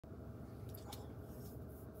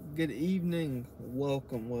Good evening.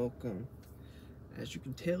 Welcome. As you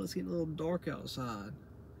can tell, it's getting a little dark outside.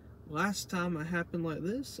 Last time it happened like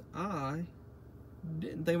this, I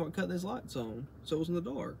didn't think about cutting these lights on, so it was in the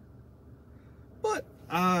dark. But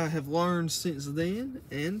I have learned since then,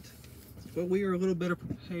 and we are a little better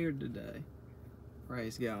prepared today.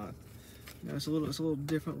 Praise God. It's a little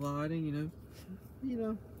different lighting, I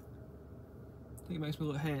think it makes me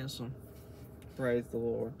look handsome. Praise the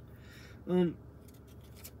Lord.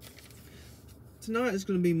 Tonight is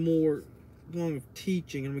going to be more long of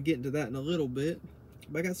teaching, and we'll get into that in a little bit.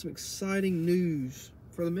 But I got some exciting news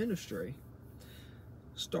for the ministry.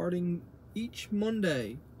 Starting each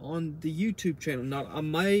Monday on the YouTube channel. Now, I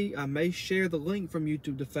may share the link from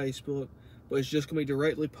YouTube to Facebook, but it's just going to be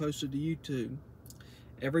directly posted to YouTube.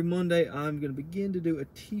 Every Monday, I'm going to begin to do a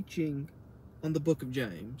teaching on the book of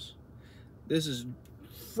James. This is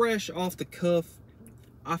fresh off the cuff.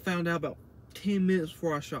 I found out about 10 minutes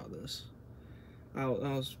before I shot this. I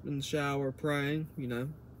was in the shower praying,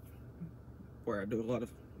 where I do a lot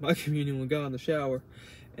of my communion with God in the shower,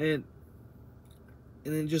 and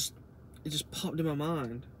then it just popped in my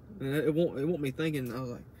mind, and it won't me thinking. I was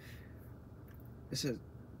like, it said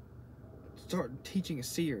start teaching a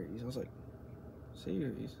series. I was like,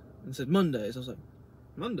 series, and it said Mondays. I was like,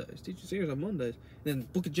 Mondays, teach a series on Mondays. And then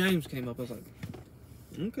Book of James came up. I was like,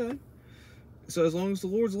 okay. So as long as the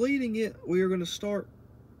Lord's leading it, we are going to start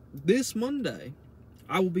this Monday.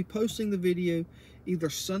 I will be posting the video either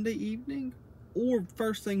Sunday evening or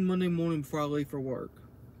first thing Monday morning before I leave for work.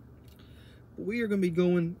 But we are going to be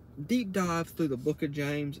going deep dive through the book of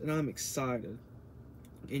James, and I'm excited.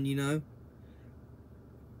 And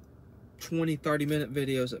 20-30 minute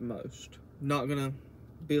videos at most. Not going to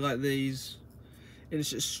be like these. And it's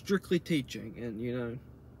just strictly teaching, and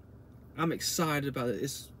I'm excited about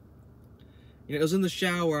it. It was in the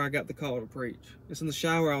shower I got the call to preach. It's in the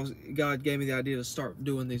shower God gave me the idea to start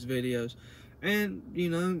doing these videos. And,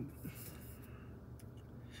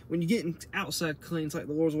 when you're getting outside clean, it's like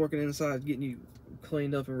the Lord's working inside, getting you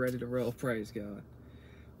cleaned up and ready to roll. Praise God.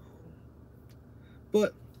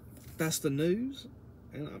 But that's the news,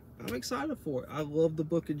 and I'm excited for it. I love the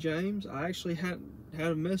book of James. I actually had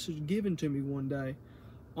a message given to me one day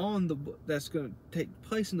on the book that's going to take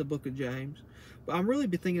place in the book of James. But I'm really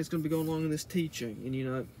thinking it's going to be going along in this teaching.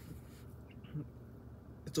 And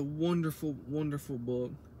it's a wonderful, wonderful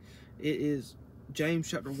book. It is James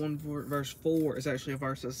chapter 1 verse 4 is actually a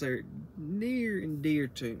verse that's very near and dear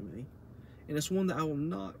to me. And it's one that I will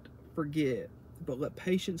not forget. But let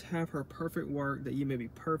patience have her perfect work, that you may be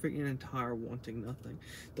perfect and entire, wanting nothing.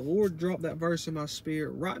 The Lord dropped that verse in my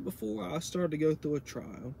spirit right before I started to go through a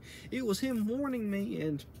trial. It was Him warning me,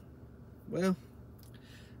 and, well,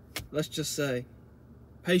 let's just say,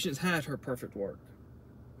 patience had her perfect work.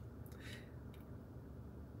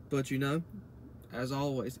 But as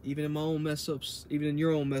always, even in my own mess-ups, even in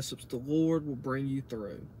your own mess-ups, the Lord will bring you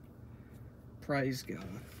through. Praise God.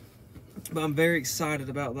 But I'm very excited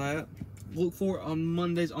about that. Look for it on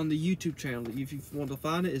Mondays on the YouTube channel. If you want to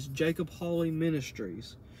find it, it's Jacob Hawley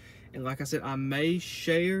Ministries. And like I said, I may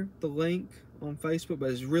share the link on Facebook, but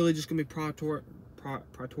it's really just going to be prioritized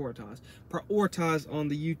on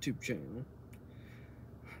the YouTube channel.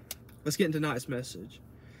 Let's get into tonight's message.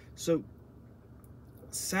 So,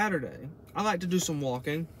 Saturday, I like to do some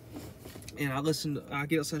walking, and I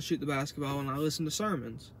get outside and shoot the basketball, and I listen to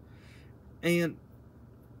sermons. And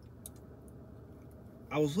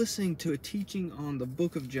I was listening to a teaching on the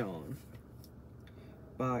book of John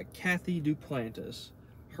by Kathy Duplantis.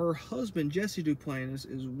 Her husband, Jesse Duplantis,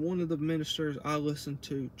 is one of the ministers I listened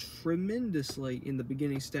to tremendously in the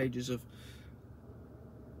beginning stages of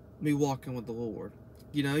me walking with the Lord.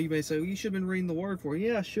 You may say, well, you should have been reading the Word for it.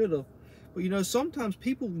 Yeah, I should have. But sometimes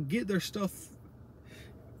people get their stuff,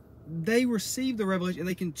 they receive the revelation and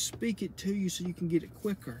they can speak it to you so you can get it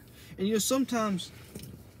quicker. And sometimes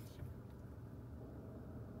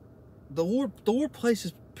the Lord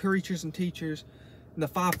places preachers and teachers in the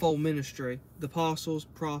fivefold ministry, the apostles,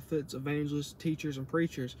 prophets, evangelists, teachers, and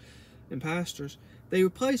preachers, and pastors. They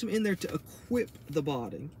would place them in there to equip the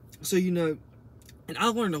body. So, and I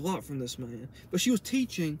learned a lot from this man. But she was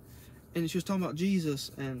teaching, and she was talking about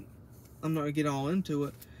Jesus, and I'm not going to get all into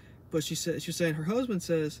it, but she was saying her husband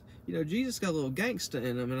says, Jesus got a little gangsta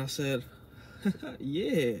in him. And I said,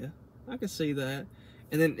 yeah, I can see that.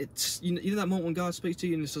 And then it's, that moment when God speaks to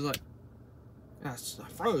you, and it's just like, I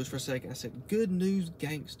froze for a second. I said, good news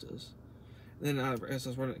gangsters. And then as I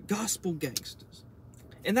was running, gospel gangsters.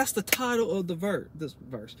 And that's the title of this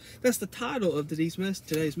verse. That's the title of today's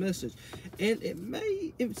message. And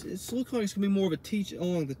it's looking like it's going to be more of a teach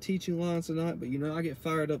along the teaching lines tonight. But, I get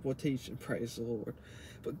fired up with teaching. Praise the Lord.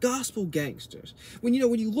 But gospel gangsters. When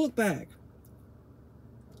you look back,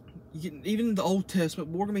 even in the Old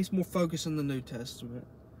Testament, we're going to be more focused on the New Testament.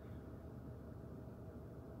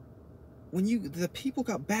 When the people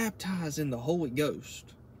got baptized in the Holy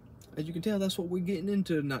Ghost, as you can tell, that's what we're getting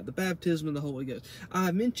into tonight, the baptism of the Holy Ghost.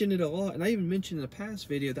 I mentioned it a lot, and I even mentioned in a past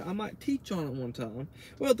video that I might teach on it one time.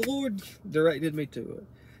 Well, the Lord directed me to it.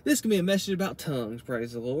 This can be a message about tongues,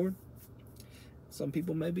 praise the Lord. Some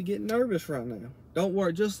people may be getting nervous right now. Don't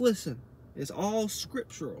worry, just listen. It's all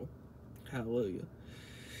scriptural. Hallelujah.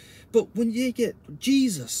 But when you get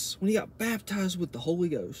Jesus, when he got baptized with the Holy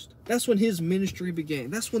Ghost, that's when his ministry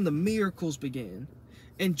began. That's when the miracles began.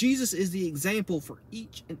 And Jesus is the example for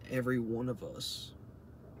each and every one of us.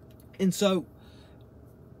 And so,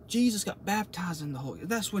 Jesus got baptized in the Holy Ghost.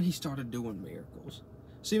 That's when he started doing miracles.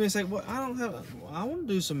 So you may say, well, I want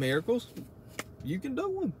to do some miracles. You can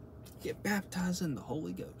do them. Get baptized in the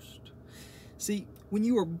Holy Ghost. See, when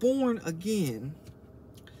you are born again,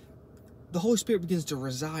 the Holy Spirit begins to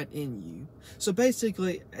reside in you. So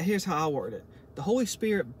basically, here's how I word it. The Holy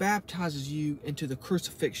Spirit baptizes you into the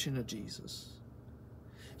crucifixion of Jesus.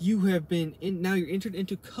 You have now you're entered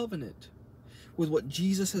into covenant with what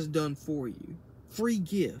Jesus has done for you. Free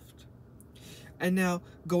gift. And now,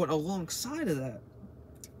 going alongside of that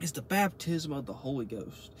is the baptism of the Holy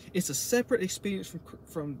Ghost. It's a separate experience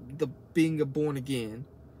from the being born again.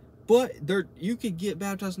 But you could get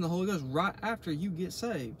baptized in the Holy Ghost right after you get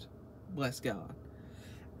saved. Bless God.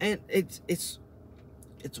 And it's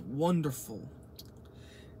wonderful.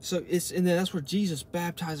 So and then that's where Jesus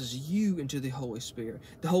baptizes you into the Holy Spirit.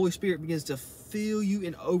 The Holy Spirit begins to fill you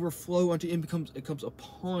and overflow until it comes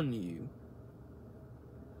upon you.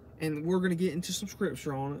 And we're going to get into some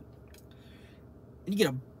scripture on it. And you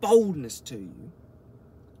get a boldness to you.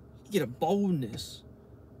 You get a boldness.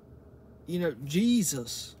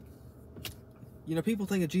 Jesus. People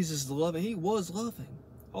think of Jesus as loving. He was loving.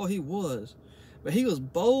 Oh, he was. But he was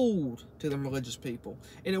bold to them religious people.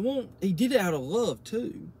 And he did it out of love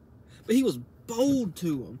too. But he was bold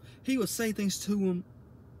to them. He would say things to them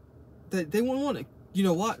that they wouldn't want to. You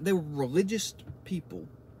know what? They were religious people.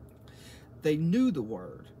 They knew the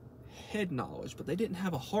word, head knowledge, but they didn't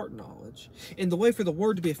have a heart knowledge. And the way for the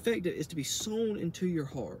word to be effective is to be sown into your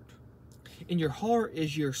heart. And your heart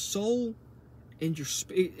is your soul and your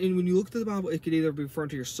spirit. And when you look at the Bible, it could either be referring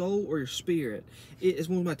to your soul or your spirit. It is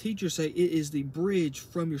one of my teachers say, it is the bridge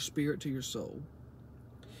from your spirit to your soul.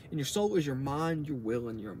 And your soul is your mind, your will,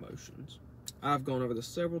 and your emotions. I've gone over this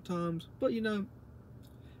several times, but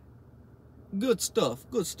good stuff,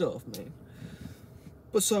 man.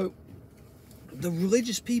 But so, the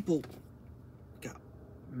religious people got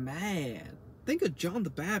mad. Think of John the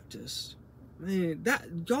Baptist. Man,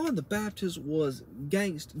 that John the Baptist was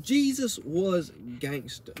gangster. Jesus was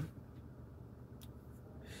gangster.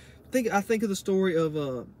 I think of the story of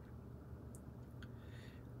the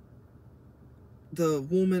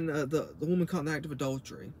woman caught in the act of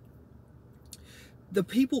adultery. The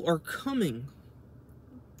people are coming.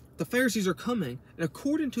 The Pharisees are coming, and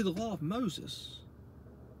according to the law of Moses,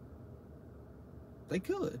 they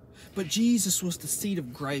could. But Jesus was the seed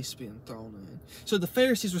of grace being thrown in. So the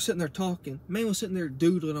Pharisees were sitting there talking. Man was sitting there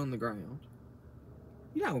doodling on the ground.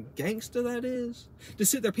 You know how gangsta that is? To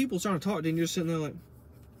sit there, people trying to talk to you, and you're sitting there like...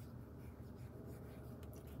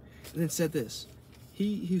 And then said this,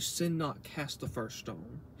 he who sinned not cast the first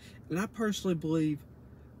stone. And I personally believe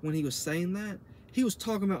when he was saying that, he was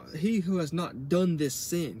talking about he who has not done this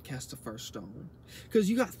sin cast the first stone. Because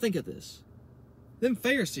you got to think of this. Them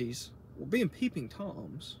Pharisees were being peeping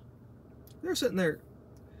Toms. They're sitting there,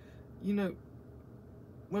 when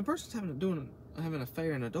a person's having an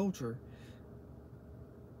affair and adultery,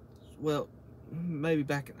 well, maybe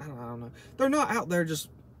back, I don't know. They're not out there just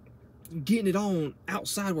getting it on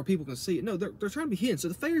outside where people can see it. No, they're trying to be hidden. So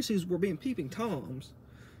the Pharisees were being peeping Toms.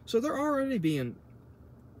 So they're already being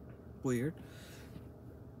weird.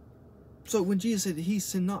 So when Jesus said he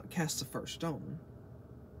sinned not cast the first stone,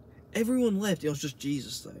 everyone left. It was just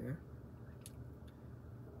Jesus there.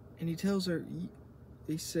 And he tells her,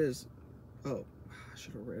 he says, oh, I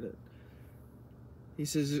should have read it. He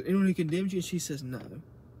says, is anyone who condemns you? And she says, no.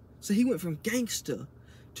 So he went from gangsta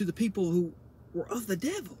to the people who were of the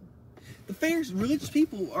devil. The Pharisees, religious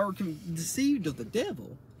people are deceived of the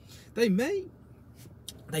devil. They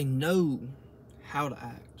know how to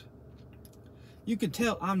act. You can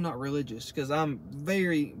tell I'm not religious because I'm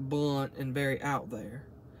very blunt and very out there.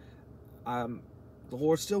 The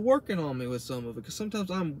Lord's still working on me with some of it, because sometimes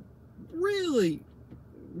I'm really,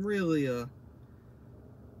 when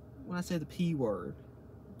I say the P word,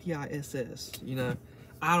 P-I-S-S, you know,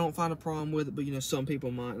 I don't find a problem with it, but, you know, some people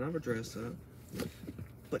might, and I've addressed that.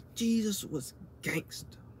 But Jesus was gangsta.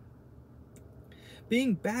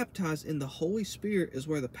 Being baptized in the Holy Spirit is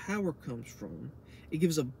where the power comes from. It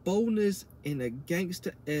gives a boldness and a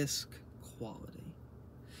gangsta-esque quality.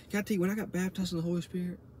 Can I tell you, when I got baptized in the Holy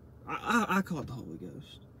Spirit, I call it the Holy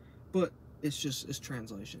Ghost. But it's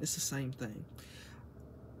translation. It's the same thing.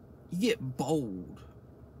 You get bold.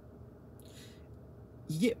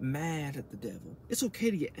 You get mad at the devil. It's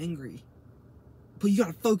okay to get angry. But you got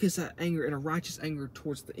to focus that anger in a righteous anger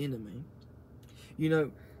towards the enemy. You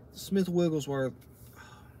know, Smith Wigglesworth,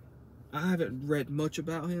 I haven't read much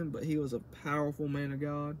about him, but he was a powerful man of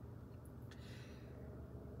God.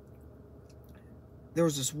 There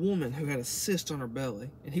was this woman who had a cyst on her belly,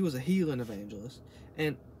 and he was a healing evangelist.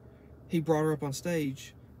 And he brought her up on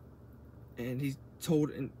stage, and he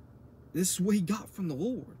told, and this is what he got from the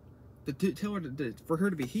Lord, to tell her for her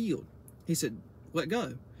to be healed. He said, let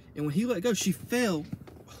go. And when he let go, she fell,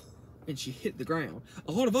 and she hit the ground.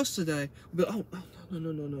 A lot of us today will be like, oh,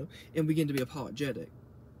 no, and begin to be apologetic.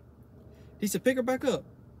 He said, pick her back up.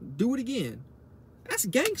 Do it again. That's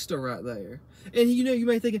gangster right there. And you know, you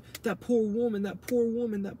may be thinking, that poor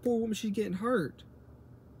woman, she's getting hurt.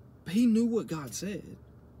 But he knew what God said.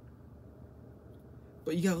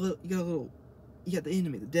 But you got the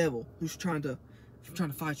enemy, the devil, who's trying to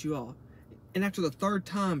fight you off. And after the third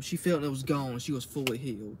time, she felt it was gone, and she was fully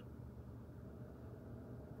healed.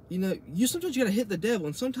 You know, sometimes you gotta hit the devil,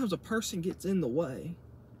 and sometimes a person gets in the way.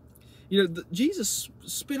 You know, Jesus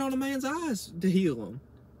spit on a man's eyes to heal him.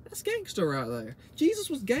 That's gangster right there. Jesus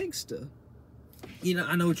was gangster. You know,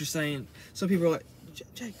 I know what you're saying. Some people are like,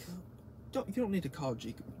 Jacob, you don't need to call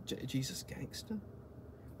Jesus gangster.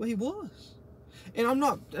 Well, he was. And I'm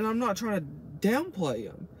not trying to downplay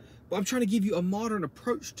him, but I'm trying to give you a modern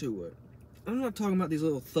approach to it. I'm not talking about these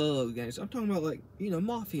little thug gangs. I'm talking about, like, you know,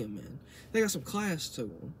 mafia men. They got some class to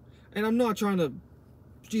them. And I'm not trying to,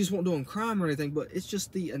 Jesus won't do crime or anything, but it's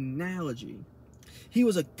just the analogy. He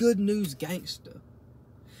was a good news gangster.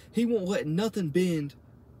 He won't let nothing bend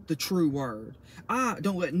the true word. I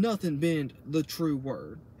don't let nothing bend the true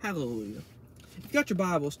word. Hallelujah. If you got your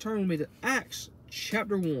Bibles, turn with me to Acts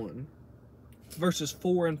chapter 1, verses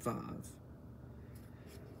 4 and 5.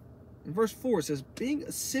 In verse 4 it says, being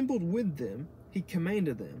assembled with them, he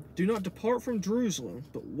commanded them, do not depart from Jerusalem,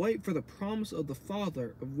 but wait for the promise of the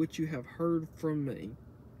Father, of which you have heard from me.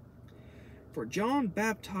 For John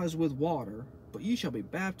baptized with water, but you shall be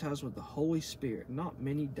baptized with the Holy Spirit not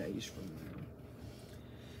many days from now.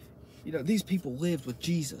 You know, these people lived with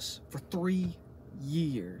Jesus for 3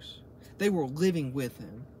 years. They were living with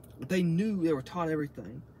him. They knew, they were taught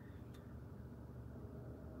everything.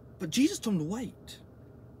 But Jesus told them to wait.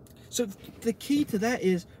 So the key to that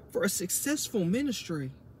is, for a successful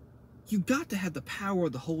ministry, you got to have the power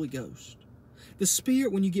of the Holy Ghost. The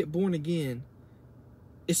Spirit, when you get born again,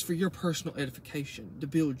 is for your personal edification, to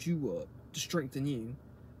build you up, to strengthen you.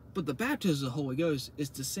 But the baptism of the Holy Ghost is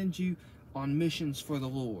to send you on missions for the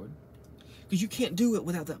Lord. Because you can't do it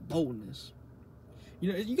without that boldness.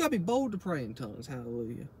 You know, you got to be bold to pray in tongues.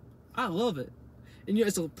 Hallelujah. I love it. And you know,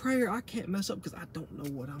 it's a prayer I can't mess up because I don't know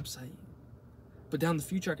what I'm saying. But down the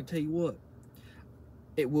future, I can tell you what.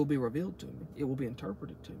 It will be revealed to me. It will be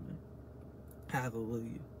interpreted to me.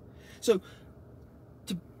 Hallelujah. So,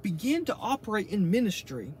 to begin to operate in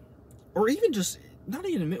ministry, or even just, not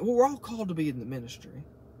even, we're all called to be in the ministry.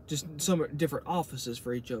 Just some different offices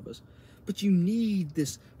for each of us. But you need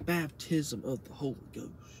this baptism of the Holy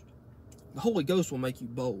Ghost. The Holy Ghost will make you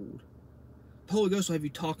bold. The Holy Ghost will have you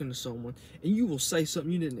talking to someone, and you will say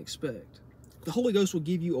something you didn't expect. The Holy Ghost will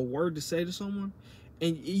give you a word to say to someone,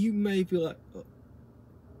 and you may feel like,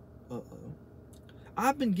 uh-oh.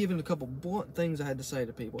 I've been given a couple blunt things I had to say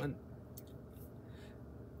to people, and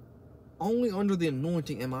only under the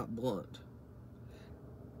anointing am I blunt.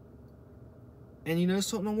 And you know, it's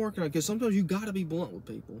something I'm working on, because sometimes you got to be blunt with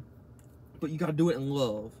people, but you got to do it in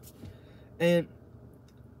love. And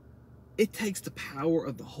it takes the power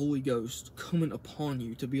of the Holy Ghost coming upon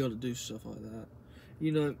you to be able to do stuff like that.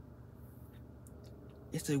 You know,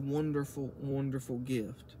 it's a wonderful, wonderful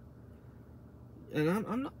gift. And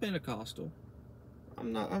I'm not Pentecostal.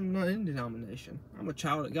 I'm not in denomination. I'm a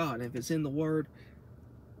child of God. And if it's in the Word,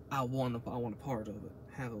 I want a part of it.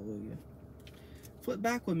 Hallelujah. Flip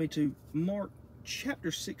back with me to Mark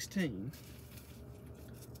chapter 16.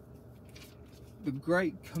 The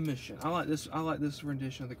Great Commission. I like this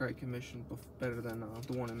rendition of the Great Commission better than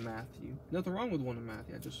the one in Matthew. Nothing wrong with the one in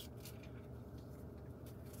Matthew.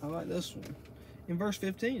 I like this one. In verse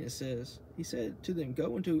 15 it says, he said to them,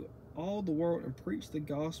 go into all the world and preach the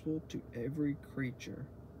gospel to every creature.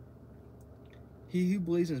 He who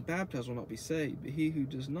believes and is baptized will not be saved, but he who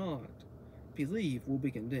does not believe will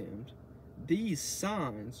be condemned. These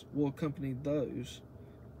signs will accompany those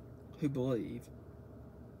who believe.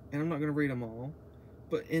 And I'm not going to read them all,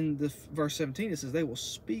 but in the verse 17 it says they will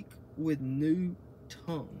speak with new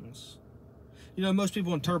tongues. You know, most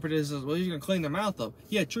people interpret it as, well, you're going to clean their mouth up.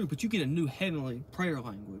 Yeah, true, but you get a new heavenly prayer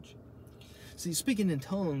language. See, speaking in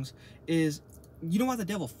tongues is, you know why the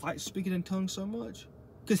devil fights speaking in tongues so much?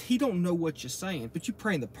 Because he don't know what you're saying, but you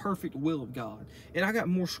pray in the perfect will of God. And I got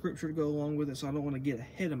more scripture to go along with it, so I don't want to get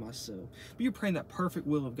ahead of myself. But you're praying that perfect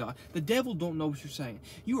will of God. The devil don't know what you're saying.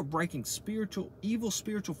 You are breaking evil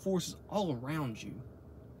spiritual forces all around you.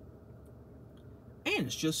 And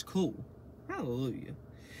it's just cool. Hallelujah.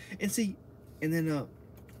 And see, and then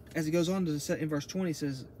as he goes on to say in verse 20, it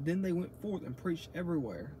says, then they went forth and preached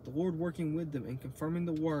everywhere, the Lord working with them and confirming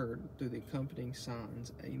the word through the accompanying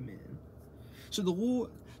signs. Amen. So the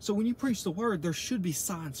Lord, so when you preach the word, there should be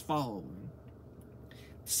signs following.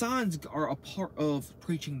 Signs are a part of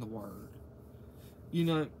preaching the word. You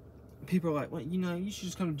know, people are like, well, you know, you should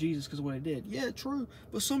just come to Jesus because of what he did. Yeah, true.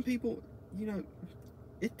 But some people, you know,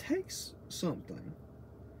 it takes something.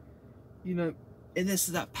 You know, and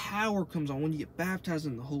that power comes on when you get baptized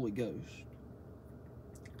in the Holy Ghost.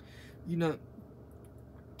 You know,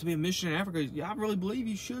 to be a missionary in Africa, yeah, I really believe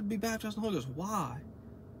you should be baptized in the Holy Ghost. Why?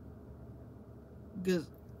 Because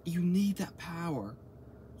you need that power.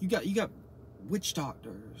 You got witch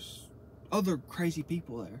doctors, other crazy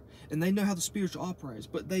people there, and they know how the spiritual operates,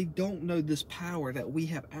 but they don't know this power that we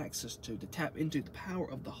have access to tap into, the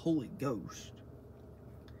power of the Holy Ghost.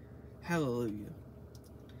 Hallelujah.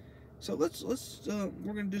 So let's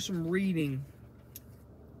we're going to do some reading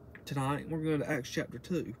tonight. We're going to Acts chapter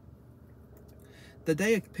 2. The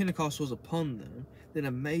day of Pentecost was upon them. Then an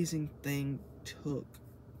amazing thing took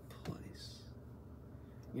place.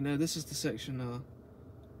 You know, this is the section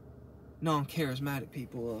non-charismatic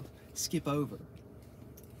people skip over.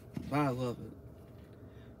 But I love it.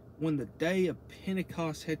 When the day of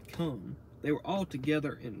Pentecost had come, they were all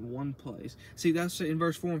together in one place. See, that's in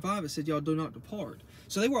verse 4 and 5. It said, y'all do not depart.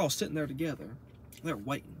 So they were all sitting there together. They're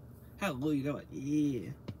waiting. Hallelujah. They're like, yeah.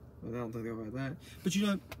 Well, I don't think they're like that. But you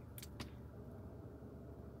know,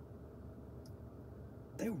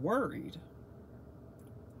 they worried.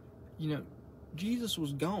 You know, Jesus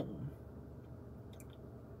was gone.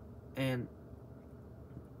 And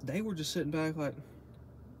they were just sitting back like,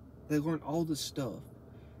 they learned all this stuff.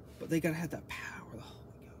 But they got to have that power of the Holy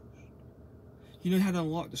Ghost. You know how to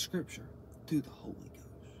unlock the scripture? Through the Holy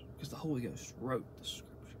Ghost. Because the Holy Ghost wrote the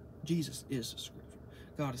scripture. Jesus is the scripture.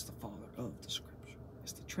 God is the Father of the scripture.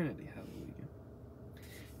 It's the Trinity. Hallelujah.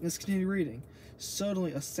 Let's continue reading.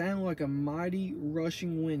 Suddenly a sound like a mighty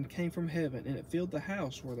rushing wind came from heaven, and it filled the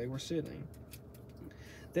house where they were sitting.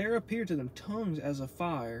 There appeared to them tongues as of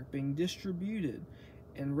fire, being distributed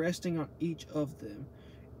and resting on each of them.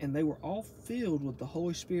 And they were all filled with the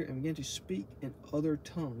Holy Spirit and began to speak in other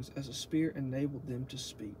tongues as the Spirit enabled them to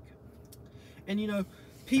speak. And you know,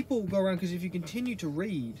 people go around, because if you continue to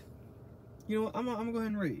read, you know what, I'm going to go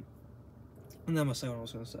ahead and read. And then I'm going to say what I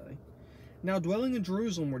was going to say. Now dwelling in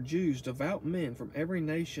Jerusalem were Jews, devout men from every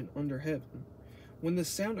nation under heaven. When this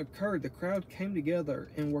sound occurred, the crowd came together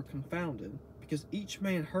and were confounded, because each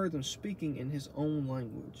man heard them speaking in his own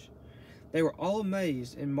language. They were all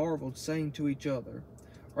amazed and marveled, saying to each other,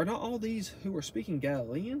 are not all these who are speaking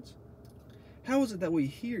Galileans? How is it that we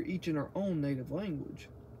hear each in our own native language?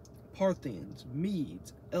 Parthians,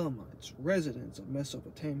 Medes, Elamites, residents of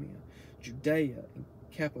Mesopotamia, Judea and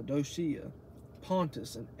Cappadocia,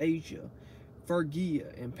 Pontus and Asia,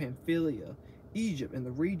 Phrygia and Pamphylia, Egypt and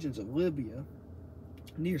the regions of Libya,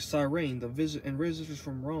 near Cyrene, and visitors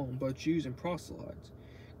from Rome, both Jews and proselytes,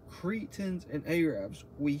 Cretans and Arabs,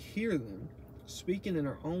 we hear them speaking in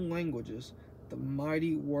our own languages the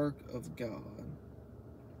mighty work of God.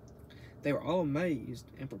 They were all amazed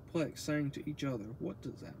and perplexed, saying to each other, what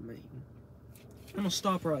does that mean? I'm going to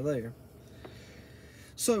stop right there.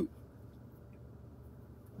 So,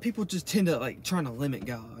 people just tend to like trying to limit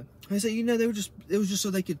God. They say, you know, it was just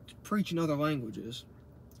so they could preach in other languages.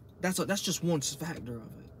 That's just one factor of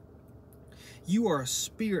it. You are a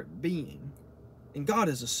spirit being, and God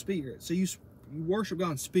is a spirit. So you worship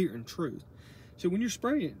God in spirit and truth. So when you're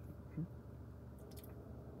praying,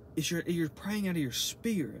 you're praying out of your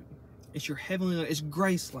spirit. It's your heavenly, it's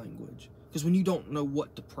grace language. Because when you don't know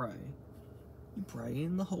what to pray, you pray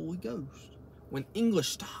in the Holy Ghost. When English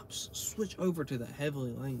stops, switch over to the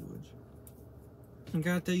heavenly language. And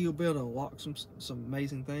can I tell you, you'll be able to unlock some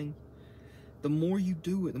amazing things. The more you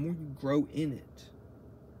do it, the more you grow in it.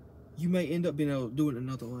 You may end up being able to do it in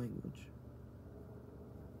another language.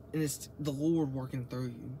 And it's the Lord working through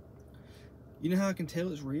you. You know how I can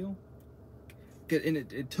tell it's real? And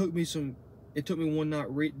it took me one night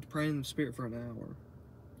praying in the Spirit for an hour.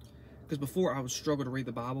 Because before I would struggle to read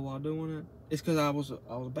the Bible while doing it. It's because I was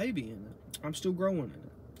a baby in it. I'm still growing in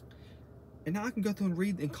it. And now I can go through and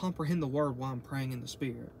read and comprehend the Word while I'm praying in the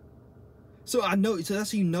Spirit. So I know, so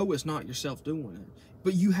that's how you know it's not yourself doing it.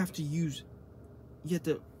 But you have to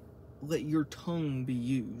let your tongue be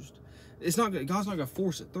used. God's not going to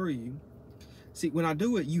force it through you. See, when I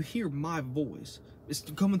do it, you hear my voice. It's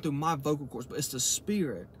coming through my vocal cords, but it's the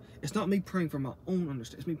Spirit. It's not me praying for my own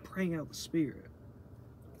understanding. It's me praying out the Spirit.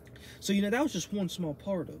 So, that was just one small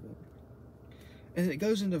part of it. And it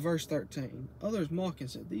goes into verse 13. Others mock and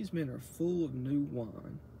said, these men are full of new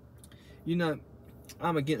wine.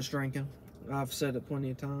 I'm against drinking. I've said it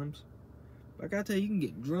plenty of times. But I gotta tell you, you can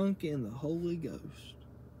get drunk in the Holy Ghost.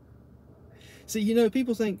 See,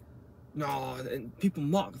 people think, no, and people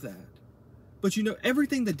mock that. But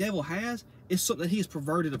everything the devil has is something that he has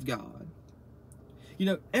perverted of God.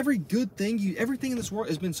 Every good thing, everything in this world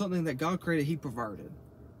has been something that God created, he perverted.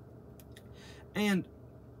 And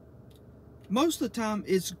most of the time,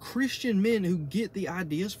 it's Christian men who get the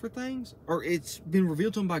ideas for things, or it's been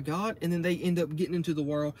revealed to them by God, and then they end up getting into the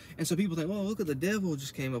world. And so people think, well, look at the devil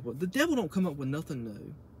just came up with. The devil don't come up with nothing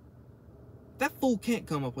new. That fool can't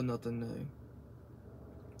come up with nothing new.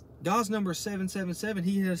 God's number is 777.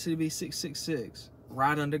 He has to be 666.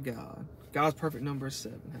 Right under God. God's perfect number is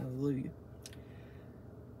 7. Hallelujah.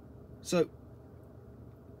 So,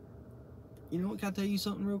 what? Can I tell you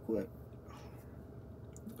something real quick?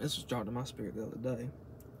 This was dropped in my spirit the other day.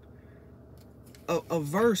 A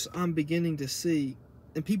verse I'm beginning to see,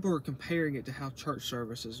 and people are comparing it to how church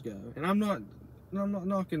services go. And I'm not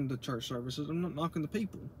knocking the church services. I'm not knocking the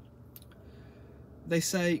people. They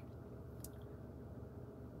say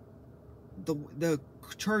the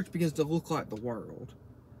church begins to look like the world.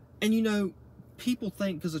 And people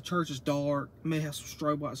think because the church is dark, may have some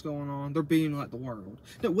strobe lights going on, they're being like the world.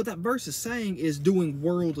 No, what that verse is saying is doing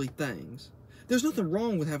worldly things. There's nothing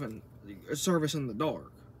wrong with having a service in the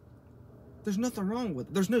dark. There's nothing wrong with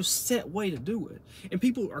it. There's no set way to do it. And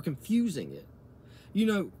people are confusing it.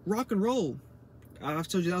 Rock and roll. I've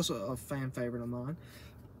told you that was a fan favorite of mine.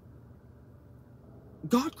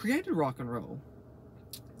 God created rock and roll.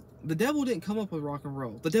 The devil didn't come up with rock and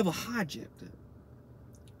roll. The devil hijacked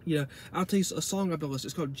it. I'll tell you a song I've been listening.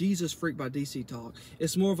 It's called Jesus Freak by DC Talk.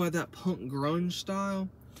 It's more of like that punk grunge style.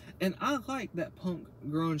 And I like that punk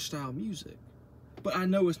grunge style music. But I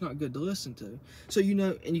know it's not good to listen to. So, and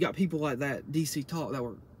you got people like that, DC Talk, that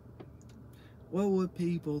were, what would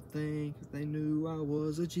people think if they knew I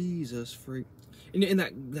was a Jesus freak? And in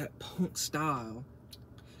that punk style.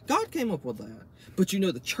 God came up with that. But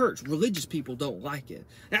the church, religious people don't like it.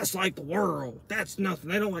 That's like the world. That's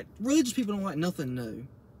nothing. Religious people don't like nothing new.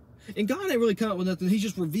 And God ain't really come up with nothing. He's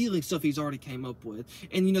just revealing stuff he's already came up with.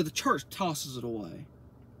 And, the church tosses it away.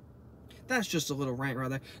 That's just a little rant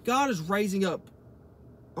right there. God is raising up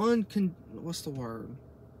what's the word?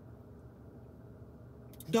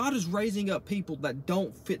 God is raising up people that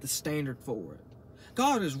don't fit the standard for it.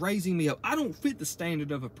 God is raising me up. I don't fit the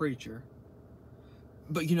standard of a preacher.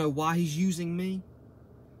 But you know why he's using me?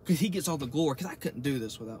 Because he gets all the glory. Because I couldn't do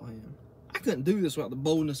this without him. I couldn't do this without the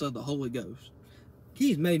boldness of the Holy Ghost.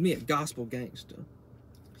 He's made me a gospel gangster.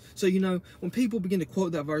 So, when people begin to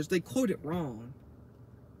quote that verse, they quote it wrong.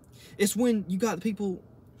 It's when you got the people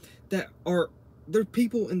that are, they're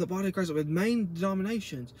people in the body of Christ with main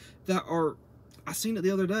denominations that are, I seen it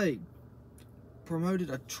the other day, promoted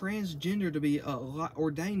a transgender to be a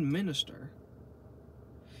ordained minister.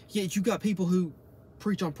 Yet you got people who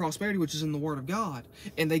preach on prosperity, which is in the Word of God,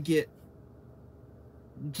 and they get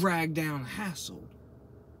dragged down and hassled.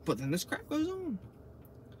 But then this crap goes on.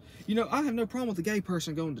 I have no problem with a gay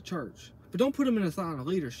person going to church, but don't put them in a line of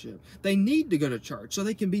leadership. They need to go to church so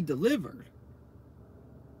they can be delivered.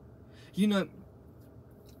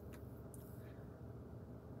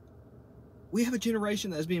 We have a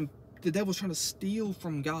generation that is the devil's trying to steal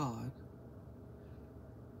from God.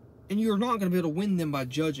 And you're not going to be able to win them by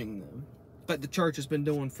judging them, like the church has been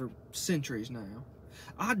doing for centuries now.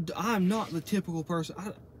 I'm not the typical person.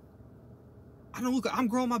 I don't look. I'm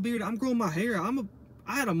growing my beard. I'm growing my hair.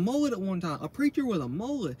 I had a mullet at one time. A preacher with a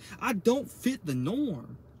mullet. I don't fit the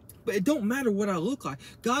norm. But it don't matter what I look like.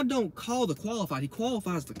 God don't call the qualified. He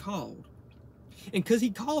qualifies the called. And because he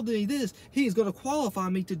called me this, he's going to qualify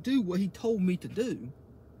me to do what he told me to do.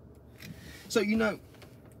 So,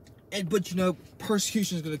 But you know,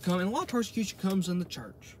 persecution is going to come, and a lot of persecution comes in the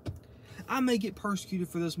church. I may get persecuted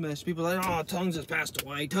for this message. People are like, oh, tongues has passed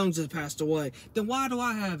away. Tongues has passed away. Then why do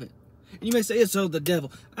I have it? And you may say, it's of the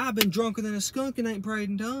devil. I've been drunker than a skunk and ain't prayed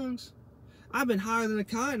in tongues. I've been higher than a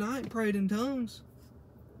kite and I ain't prayed in tongues.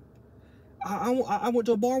 I went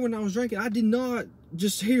to a bar when I was drinking. I did not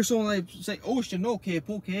just hear someone say,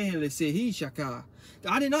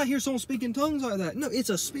 I did not hear someone speak in tongues like that. No, it's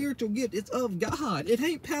a spiritual gift. It's of God. It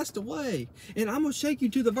ain't passed away. And I'm going to shake you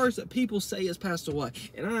to the verse that people say it's passed away.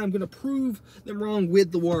 And I am going to prove them wrong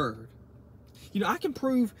with the word. You know, I can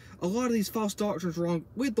prove a lot of these false doctrines wrong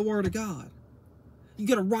with the word of God. You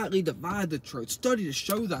got to rightly divide the truth. Study to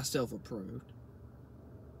show thyself approved.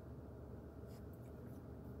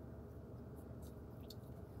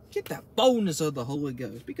 Get that boldness of the Holy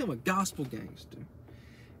Ghost. Become a gospel gangster.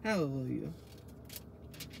 Hallelujah.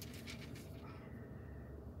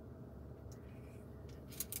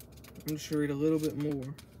 I'm just going to read a little bit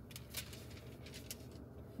more.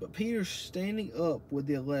 But Peter, standing up with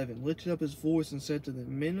the 11, lifted up his voice and said to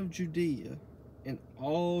them, Men of Judea, and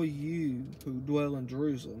all you who dwell in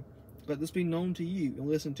Jerusalem, let this be known to you, and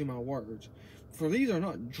listen to my words. For these are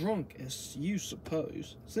not drunk as you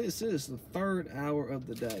suppose, since it is the 3rd hour of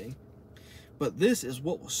the day. But this is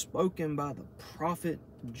what was spoken by the prophet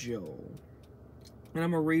Joel. And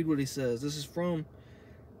I'm going to read what he says.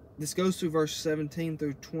 This goes through verse 17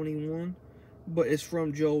 through 21, but it's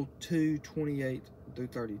from Joel 2:28 through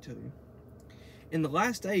 32. In the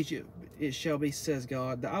last age it shall be, says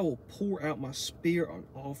God, that I will pour out my spirit on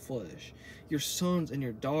all flesh. Your sons and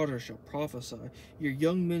your daughters shall prophesy. Your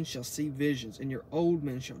young men shall see visions, and your old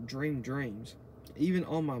men shall dream dreams. Even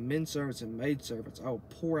on my men servants and maid servants I will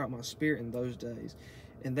pour out my spirit in those days,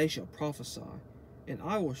 and they shall prophesy. And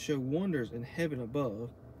I will show wonders in heaven above,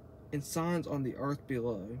 and signs on the earth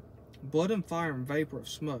below, blood and fire and vapor of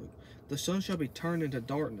smoke. The sun shall be turned into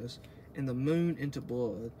darkness, and the moon into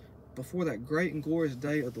blood, before that great and glorious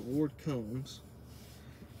day of the Lord comes,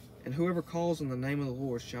 and whoever calls on the name of the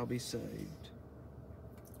Lord shall be saved.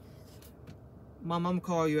 Mom, I'm gonna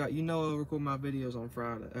call you out. You know I record my videos on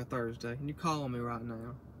Thursday. And you call on me right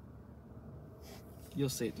now. You'll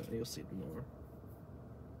see it. You'll see it tomorrow.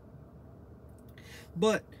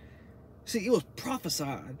 But see, it was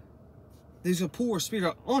prophesied there's a poor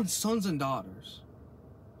spirit on sons and daughters.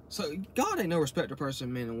 So God ain't no respecter of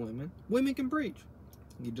person, men and women. Women can preach.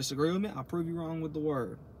 You disagree with me, I'll prove you wrong with the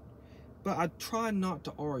word. But I try not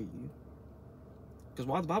to argue. Because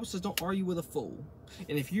while the Bible says don't argue with a fool.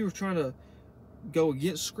 And if you're trying to go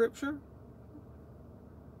against Scripture,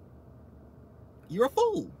 you're a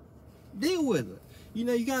fool. Deal with it. You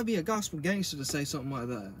know, you got to be a gospel gangster to say something like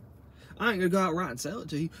that. I ain't going to go out right and sell it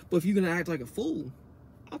to you. But if you're going to act like a fool,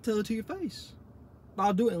 I'll tell it to your face. But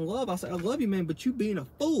I'll do it in love. I'll say, I love you, man, but you being a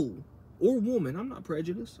fool or woman, I'm not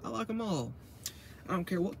prejudiced. I like them all. I don't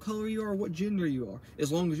care what color you are or what gender you are.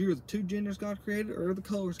 As long as you're the 2 genders God created or the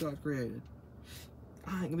colors God created.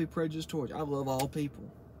 I ain't going to be prejudiced towards you. I love all people.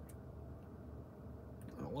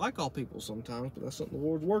 I don't like all people sometimes, but that's something the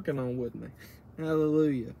Lord's working on with me.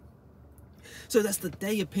 Hallelujah. So that's the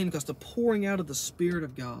day of Pentecost, the pouring out of the Spirit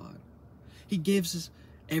of God. He gives us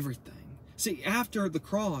everything. See, after the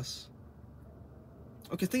cross,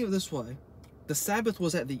 okay, think of it this way. The Sabbath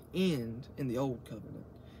was at the end in the Old Covenant.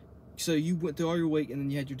 So you went through all your week and then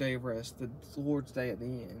you had your day of rest, the Lord's Day at the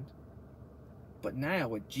end. But now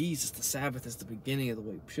with Jesus, the Sabbath is the beginning of the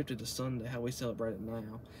week, shifted to Sunday, how we celebrate it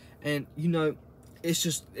now. And you know, it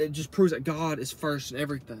just proves that God is first in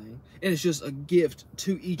everything. And it's just a gift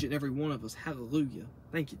to each and every one of us. Hallelujah.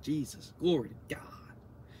 Thank you, Jesus. Glory to God.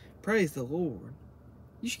 Praise the Lord.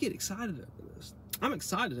 You should get excited over this. I'm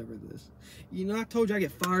excited over this. You know, I told you I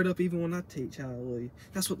get fired up even when I teach. Hallelujah.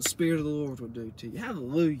 That's what the Spirit of the Lord will do to you.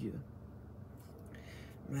 Hallelujah.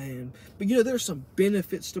 Man. But you know, there's some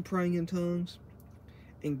benefits to praying in tongues.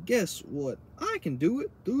 And guess what? I can do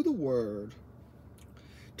it through the Word.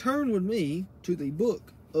 Turn with me to the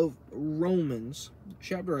book of Romans,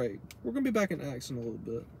 chapter 8. We're going to be back in Acts in a little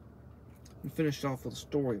bit. And finish off with a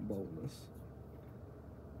story of boldness.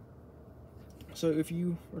 So if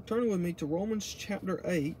you are turning with me to Romans chapter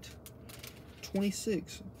 8,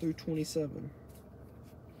 26 through 27.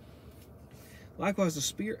 Likewise, the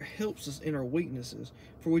Spirit helps us in our weaknesses,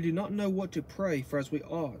 for we do not know what to pray for as we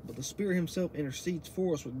ought, but the Spirit himself intercedes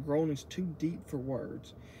for us with groanings too deep for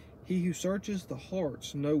words. He who searches the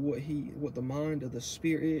hearts knows what the mind of the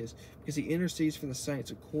Spirit is, because he intercedes for the saints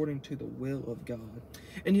according to the will of God.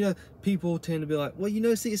 And you know, people tend to be like, well, you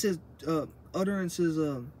know, see, it says utterances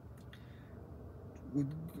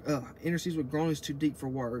intercedes with groanings too deep for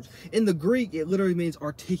words. In the Greek, it literally means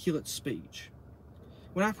articulate speech.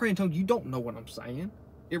 When I pray in tongues, you don't know what I'm saying.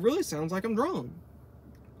 It really sounds like I'm drunk,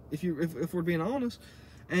 if we're being honest.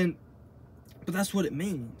 But that's what it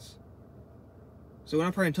means. So when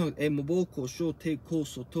I pray in tongues,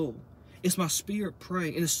 it's my spirit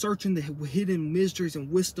praying, and it's searching the hidden mysteries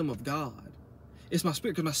and wisdom of God. It's my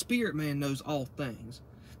spirit, because my spirit man knows all things.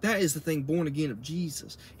 That is the thing born again of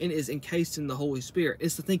Jesus, and is encased in the Holy Spirit.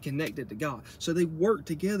 It's the thing connected to God. So they work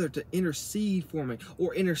together to intercede for me,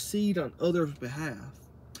 or intercede on others' behalf.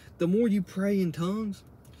 The more you pray in tongues,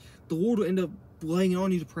 the Lord will end up laying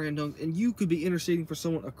on you to pray in tongues, and you could be interceding for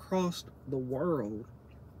someone across the world.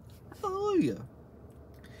 Hallelujah.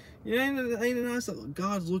 You know, ain't it nice that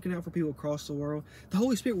God's looking out for people across the world? The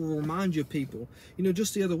Holy Spirit will remind you of people. You know,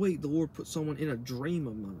 just the other week, the Lord put someone in a dream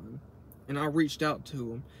of mine, and I reached out to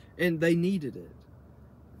them, and they needed it.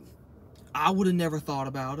 I would have never thought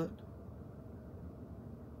about it.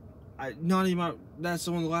 That's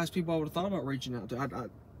one of the last people I would have thought about reaching out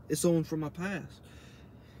to. It's someone from my past.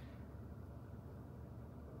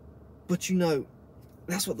 But you know,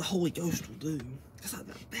 that's what the Holy Ghost will do. That's like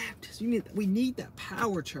that baptism. We need that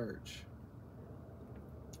power, church.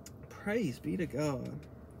 Praise be to God.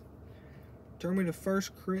 Turn me to 1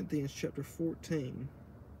 Corinthians chapter 14.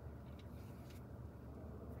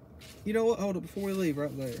 You know what? Hold up, before we leave,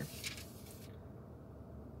 right there.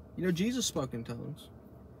 You know, Jesus spoke in tongues.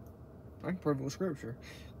 I can prove it with scripture.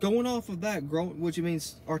 Going off of that, which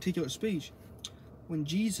means articulate speech, when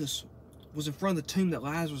Jesus was in front of the tomb that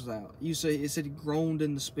Lazarus was out, it said he groaned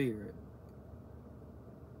in the spirit.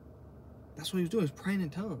 That's what he was doing. He was praying in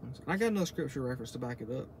tongues. And I got another scripture reference to back it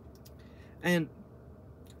up. And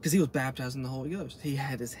because he was baptized in the Holy Ghost, he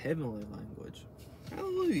had his heavenly language.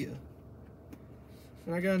 Hallelujah.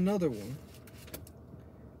 And I got another one.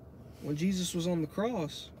 When Jesus was on the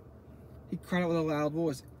cross, he cried out with a loud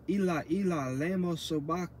voice, Eli, Eli, lama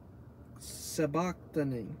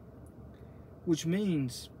sabachthani, which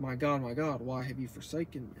means, my God, why have you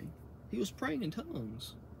forsaken me? He was praying in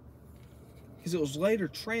tongues, because it was later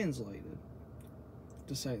translated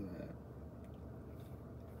to say that.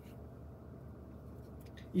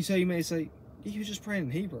 You may say, he was just praying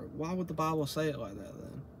in Hebrew. Why would the Bible say it like that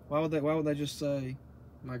then? Why would they just say,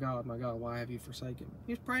 my God, why have you forsaken me?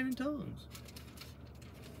 He was praying in tongues.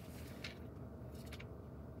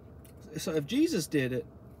 So if Jesus did it,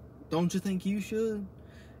 don't you think you should?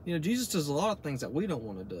 You know, Jesus does a lot of things that we don't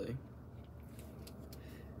want to do.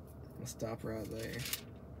 Let's stop right there.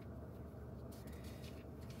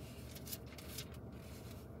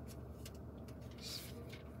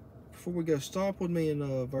 Before we go, stop with me in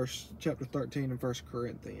chapter 13 of 1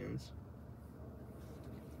 Corinthians.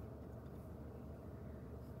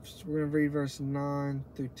 So we're going to read verse 9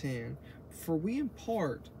 through 10. For we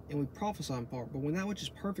impart, and we prophesy in part, but when that which is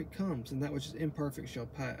perfect comes, then that which is imperfect shall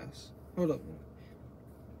pass. Hold up.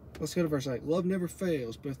 Let's go to verse 8. Love never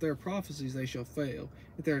fails, but if there are prophecies, they shall fail.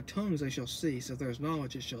 If there are tongues, they shall cease. If there is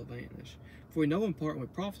knowledge, it shall vanish. For we know in part and we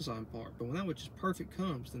prophesy in part, but when that which is perfect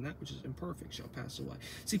comes, then that which is imperfect shall pass away.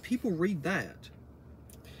 See, people read that,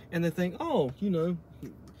 and they think, oh, you know,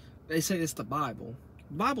 they say it's the Bible.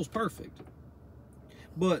 The Bible's perfect.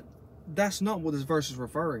 But that's not what this verse is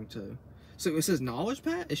referring to. So it says knowledge,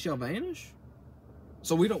 Pat, it shall vanish.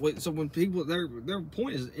 So when people, their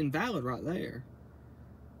point is invalid right there.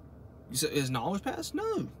 So is knowledge past?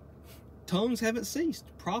 No. Tongues haven't ceased.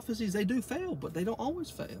 Prophecies, they do fail, but they don't always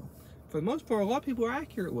fail. For the most part, a lot of people are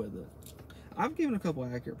accurate with it. I've given a couple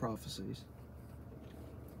of accurate prophecies.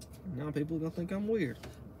 Now people are going to think I'm weird.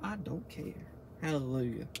 I don't care.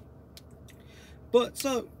 Hallelujah. But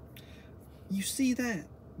so, you see that.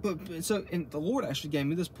 And the Lord actually gave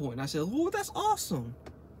me this point. And I said, Lord, that's awesome.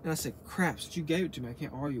 And I said, crap, since you gave it to me, I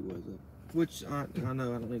can't argue with it. Which I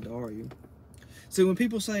know I don't need to argue. So when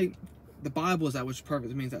people say the Bible is that which is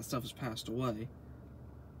perfect, it means that stuff has passed away.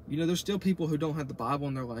 You know, there's still people who don't have the Bible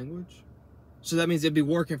in their language. So that means it'd be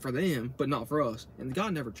working for them, but not for us. And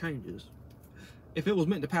God never changes. If it was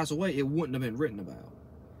meant to pass away, it wouldn't have been written about.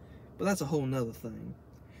 But that's a whole nother thing.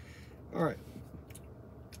 All right.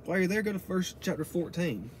 While you're there, go to chapter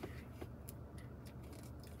 14.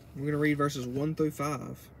 We're going to read verses 1 through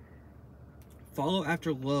 5. Follow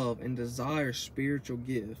after love and desire spiritual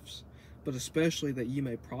gifts, but especially that you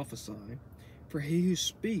may prophesy. For he who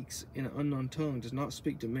speaks in an unknown tongue does not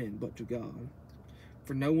speak to men, but to God.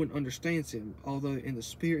 For no one understands him, although in the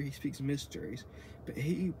Spirit he speaks mysteries. But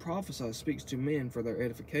he who prophesies speaks to men for their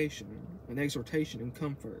edification, and exhortation and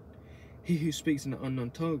comfort. He who speaks in an unknown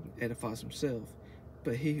tongue edifies himself,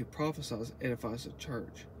 but he who prophesies edifies the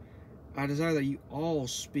church. I desire that you all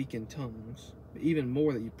speak in tongues, but even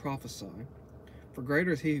more that you prophesy. For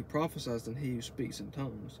greater is he who prophesies than he who speaks in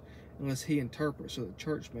tongues, unless he interprets, so the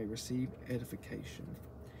church may receive edification.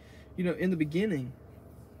 You know, in the beginning,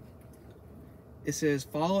 it says,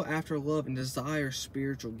 follow after love and desire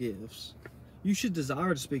spiritual gifts. You should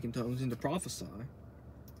desire to speak in tongues and to prophesy.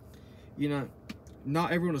 You know,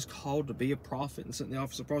 not everyone is called to be a prophet and sit in the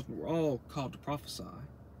office of prophet, but we're all called to prophesy.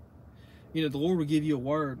 You know, the Lord will give you a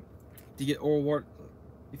word to get oral word.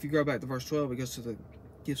 If you go back to verse 12, it goes to the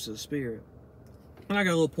gifts of the Spirit. And I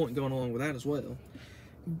got a little point going along with that as well.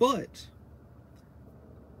 But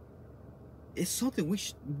it's something we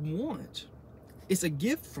should want. It's a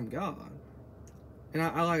gift from God. And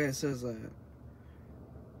I like it says that.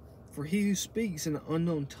 For he who speaks in an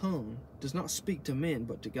unknown tongue does not speak to men,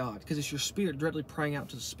 but to God. Because it's your spirit directly praying out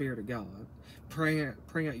to the Spirit of God. Praying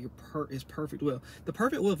out his perfect will. The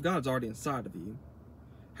perfect will of God is already inside of you.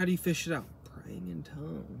 How do you fish it out? Praying in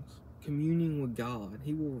tongues. Communing with God.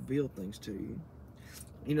 He will reveal things to you.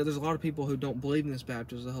 You know, there's a lot of people who don't believe in this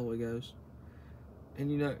baptism of the Holy Ghost. And,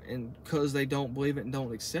 you know, and because they don't believe it and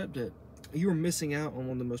don't accept it, you're missing out on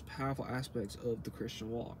one of the most powerful aspects of the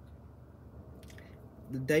Christian walk.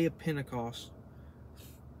 The day of Pentecost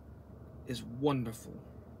is wonderful.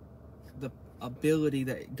 The ability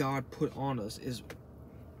that God put on us is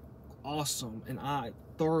awesome, and I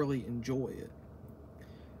thoroughly enjoy it.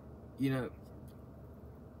 You know,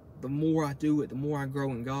 the more I do it, the more I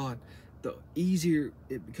grow in God, the easier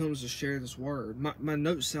it becomes to share this word. My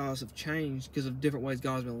note styles have changed because of different ways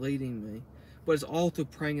God's been leading me. But it's all through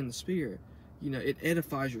praying in the Spirit. You know, it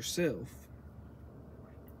edifies yourself.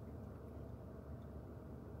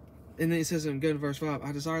 And then it says in go to verse 5,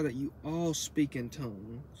 I desire that you all speak in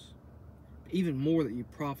tongues, even more that you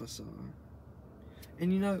prophesy.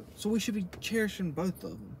 And you know, so we should be cherishing both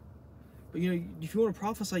of them. But you know, if you want to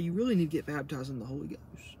prophesy, you really need to get baptized in the Holy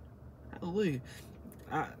Ghost. Hallelujah.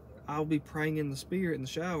 I'll be praying in the Spirit in the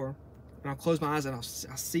shower, and I'll close my eyes and I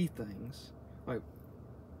see things. Like,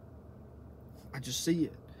 I just see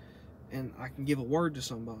it. And I can give a word to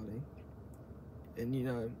somebody. And you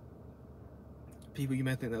know, people, you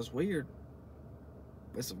may think that's weird,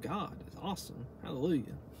 but it's of God. It's awesome. Hallelujah.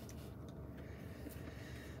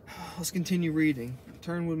 Let's continue reading.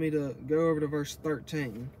 Turn with me to go over to verse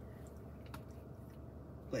 13.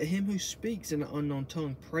 Let him who speaks in an unknown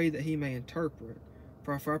tongue pray that he may interpret.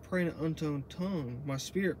 For if I pray in an unknown tongue, my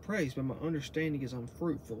spirit prays, but my understanding is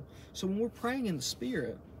unfruitful. So when we're praying in the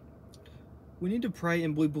Spirit, we need to pray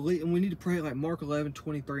and we believe, and we need to pray like Mark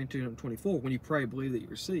 11:23 and 24. When you pray, believe that you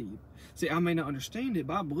receive. See, I may not understand it,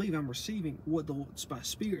 but I believe I'm receiving what my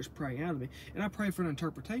Spirit is praying out of me, and I pray for an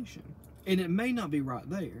interpretation. And it may not be right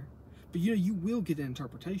there, but you know, you will get an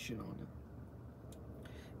interpretation on it.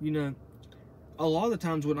 You know, a lot of the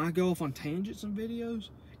times when I go off on tangents in videos,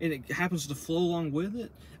 and it happens to flow along with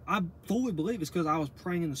it, I fully believe it's because I was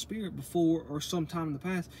praying in the Spirit before or sometime in the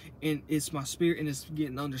past, and it's my spirit and it's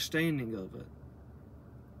getting understanding of it.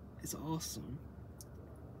 It's awesome.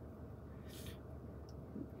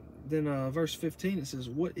 Then verse 15, it says,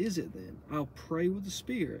 what is it then? I'll pray with the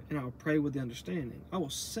Spirit, and I'll pray with the understanding. I will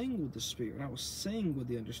sing with the Spirit, and I will sing with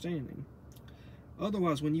the understanding.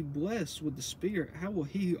 Otherwise, when you bless with the Spirit, how will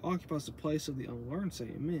he who occupies the place of the unlearned say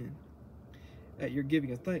amen? At your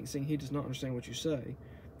giving of thanks, saying he does not understand what you say.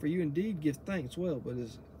 For you indeed give thanks well, but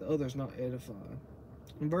is the others not edified?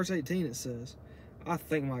 In verse 18 it says, I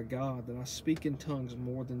thank my God that I speak in tongues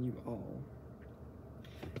more than you all.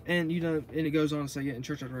 And you know, and it goes on to say, yet in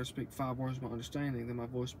church I'd rather speak 5 words of my understanding than with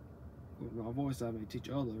my voice that I may teach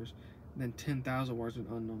others, than 10,000 words in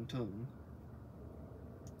unknown tongue.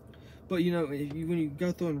 But you know, when you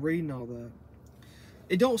go through and reading all that,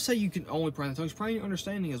 it don't say you can only pray in tongues. Pray in your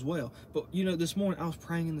understanding as well. But you know, this morning I was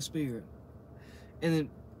praying in the Spirit, and then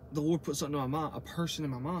the Lord put something in my mind, a person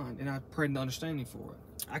in my mind, and I prayed in the understanding for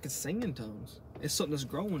it. I could sing in tongues. It's something that's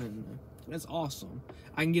growing in me. That's awesome.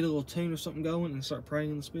 I can get a little tune or something going and start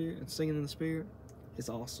praying in the Spirit and singing in the Spirit. It's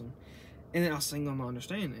awesome. And then I'll sing on my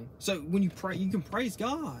understanding. So when you pray, you can praise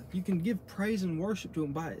God. You can give praise and worship to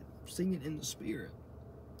Him by singing in the Spirit.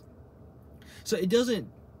 So it doesn't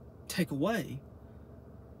take away.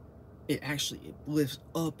 It lifts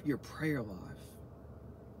up your prayer life.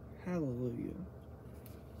 Hallelujah.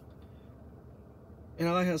 And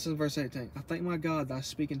I like how it says in verse 18, I thank my God that I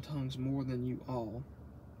speak in tongues more than you all.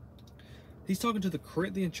 He's talking to the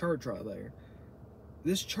Corinthian church right there.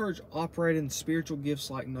 This church operated in spiritual gifts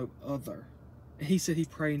like no other. And he said he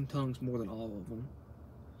prayed in tongues more than all of them.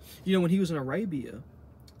 You know, when he was in Arabia,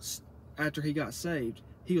 after he got saved,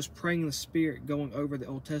 he was praying in the Spirit, going over the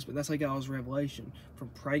Old Testament. That's how he got his revelation, from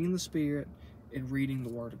praying in the Spirit and reading the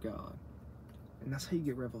Word of God. And that's how you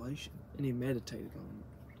get revelation. And he meditated on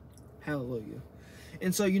it. Hallelujah.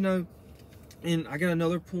 And so, you know, and I got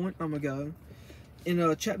another point I'm going to go.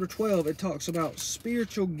 In chapter 12, it talks about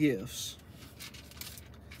spiritual gifts.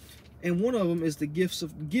 And one of them is the gift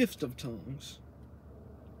of tongues.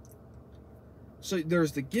 So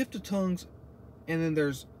there's the gift of tongues, and then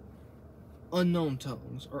there's unknown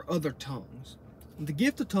tongues or other tongues. The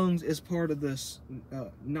gift of tongues is part of this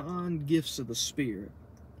 9 gifts of the Spirit.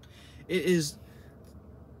 It is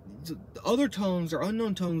the other tongues or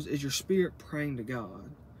unknown tongues is your spirit praying to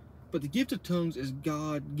God, but the gift of tongues is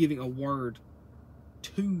God giving a word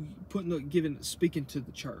to speaking to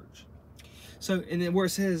the church. So, and then where it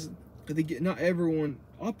says not everyone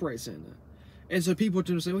operates in it. And so people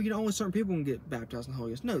tend to say, well, you know, only certain people can get baptized in the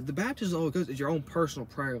Holy Ghost. No, the baptism of the Holy Ghost is your own personal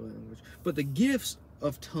prayer language. But the gifts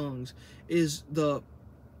of tongues is a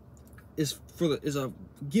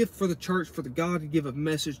gift for the church, for the God to give a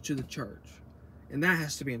message to the church. And that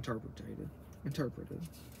has to be interpreted.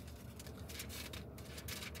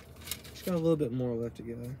 Just got a little bit more left to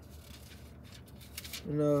go.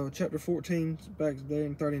 In chapter 14, back there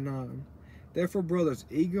in 39. Therefore, brothers,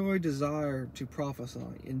 eagerly desire to prophesy,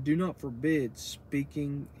 and do not forbid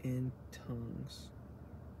speaking in tongues.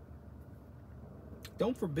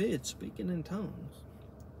 Don't forbid speaking in tongues.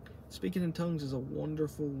 Speaking in tongues is a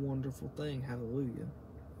wonderful, wonderful thing. Hallelujah.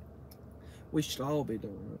 We should all be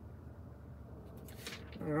doing it.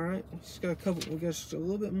 Alright, we got just a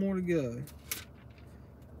little bit more to go.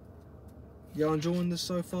 Y'all enjoying this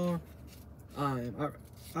so far? I am.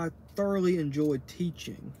 I thoroughly enjoy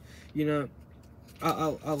teaching. You know,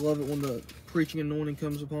 I love it when the preaching anointing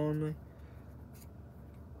comes upon me.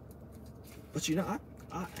 But you know,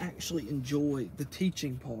 I actually enjoy the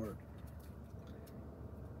teaching part.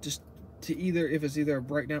 Just to if it's either a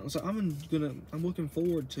breakdown. So I'm looking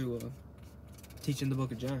forward to teaching the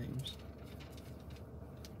book of James.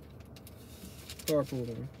 Carpool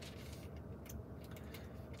there.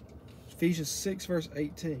 Ephesians 6 verse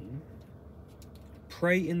 18.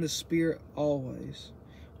 Pray in the Spirit always,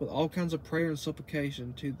 with all kinds of prayer and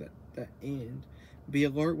supplication to that end. Be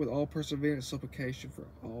alert with all perseverance and supplication for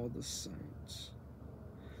all the saints.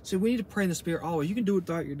 So we need to pray in the Spirit always. You can do it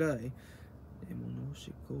throughout your day.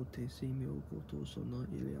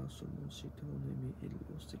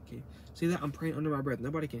 See that? I'm praying under my breath.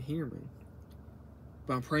 Nobody can hear me.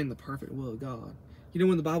 But I'm praying the perfect will of God. You know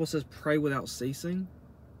when the Bible says pray without ceasing?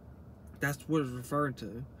 That's what it's referring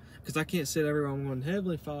to. Because I can't sit everywhere I'm going,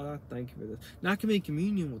 Heavenly Father, I thank you for this. Now I can be in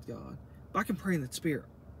communion with God. But I can pray in the Spirit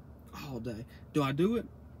all day. Do I do it?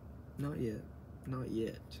 Not yet. Not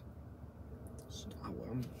yet. So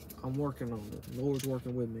I'm working on it. The Lord's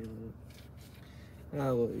working with me on it.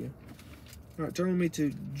 Hallelujah. All right, turn with me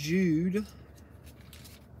to Jude,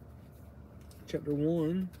 chapter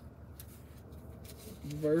 1,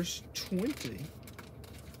 verse 20.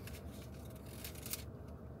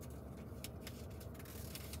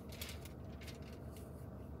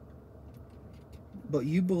 But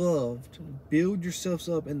you, beloved, build yourselves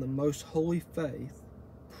up in the most holy faith.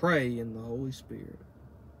 Pray in the Holy Spirit.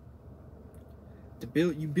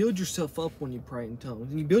 You build yourself up when you pray in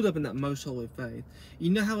tongues. And you build up in that most holy faith.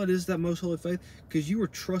 You know how it is, that most holy faith? Because you are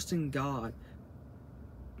trusting God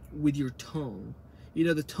with your tongue. You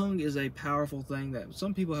know, the tongue is a powerful thing that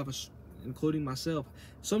some people have, including myself,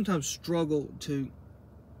 sometimes struggle to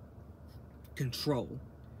control.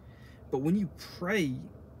 But when you pray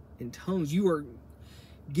in tongues, you are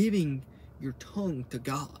giving your tongue to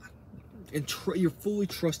God, and you're fully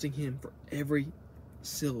trusting Him for every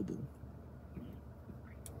syllable,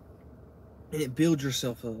 and it builds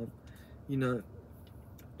yourself up, you know,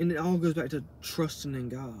 and it all goes back to trusting in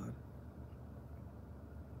God.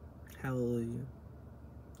 Hallelujah.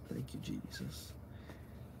 Thank you, Jesus.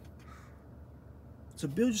 So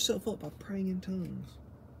build yourself up by praying in tongues.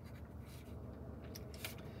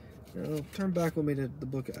 Now turn back with me to the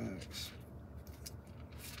book of Acts.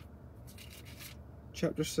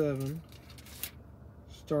 Chapter 7,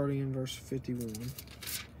 starting in verse 51.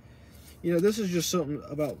 You know, this is just something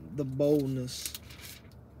about the boldness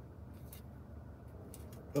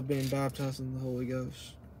of being baptized in the Holy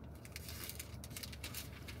Ghost.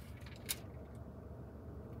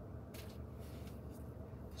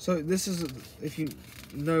 So this is, if you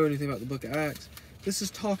know anything about the book of Acts, this is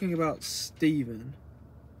talking about Stephen.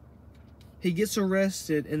 He gets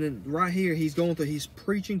arrested, and then right here, he's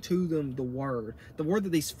preaching to them the word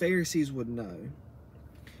that these Pharisees would know.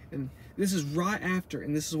 And this is right after,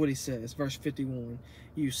 and this is what he says, verse 51.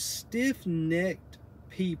 You stiff-necked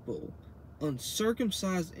people,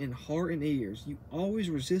 uncircumcised in heart and ears, you always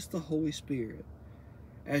resist the Holy Spirit.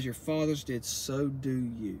 As your fathers did, so do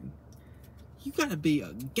you. You gotta be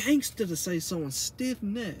a gangster to say someone's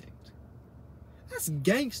stiff-necked. That's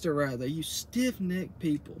gangster right there, you stiff-necked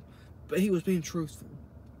people. But he was being truthful.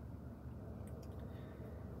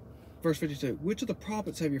 Verse 52, which of the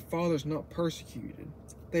prophets have your fathers not persecuted?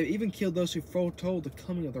 They have even killed those who foretold the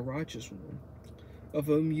coming of the righteous one, of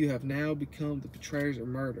whom you have now become the betrayers and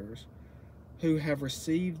murderers, who have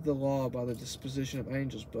received the law by the disposition of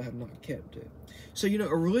angels, but have not kept it. So, you know,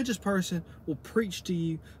 a religious person will preach to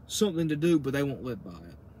you something to do, but they won't live by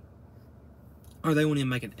it. Or they won't even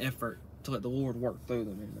make an effort to let the Lord work through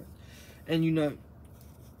them in it. And, you know,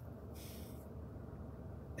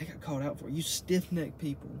 they got called out for it. You stiff-necked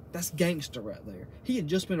people. That's gangster right there. He had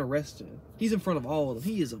just been arrested. He's in front of all of them.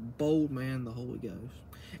 He is a bold man, the Holy Ghost.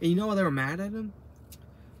 And you know why they were mad at him?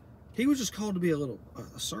 He was just called to be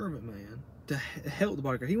a servant man, to help the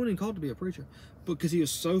body of Christ. He wasn't even called to be a preacher, because he was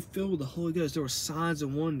so filled with the Holy Ghost. There were signs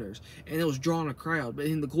and wonders, and it was drawing a crowd, but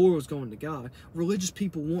the glory was going to God. Religious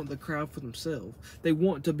people want the crowd for themselves. They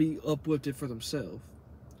want to be uplifted for themselves.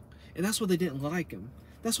 And that's why they didn't like him.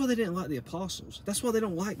 That's why they didn't like the apostles. That's why they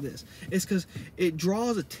don't like this. It's because it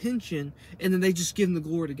draws attention, and then they just give them the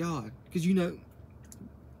glory to God. Because, you know,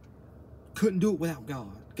 couldn't do it without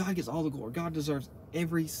God. God gets all the glory. God deserves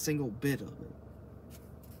every single bit of it.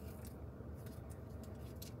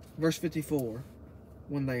 Verse 54,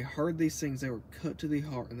 when they heard these things, they were cut to the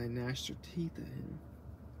heart, and they gnashed their teeth at him.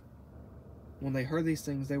 When they heard these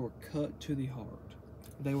things, they were cut to the heart.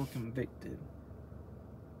 They were convicted.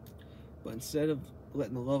 But instead of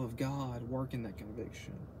letting the love of God work in that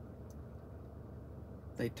conviction,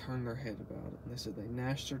 they turned their head about it. And they said they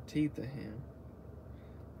gnashed their teeth at him.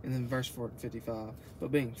 And then verse 55,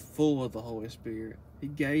 but being full of the Holy Spirit, he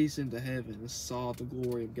gazed into heaven and saw the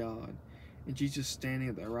glory of God, and Jesus standing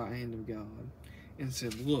at the right hand of God, and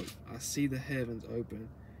said, look, I see the heavens open,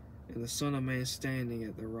 and the Son of Man standing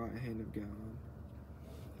at the right hand of God.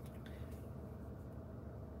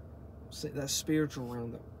 See, that spiritual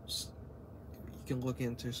realm that you can look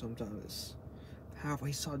into sometimes. It's how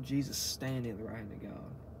he saw Jesus standing at the right hand of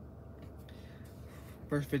God.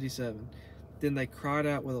 Verse 57, then they cried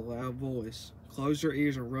out with a loud voice, closed their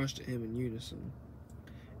ears, and rushed to him in unison.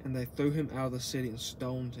 And they threw him out of the city and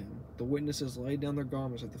stoned him. The witnesses laid down their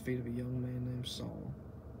garments at the feet of a young man named Saul.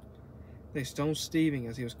 They stoned Stephen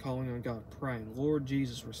as he was calling on God, praying, Lord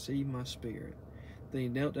Jesus, receive my spirit. Then he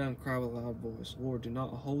knelt down and cried with a loud voice, Lord, do not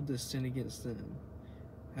hold this sin against them.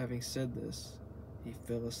 Having said this, he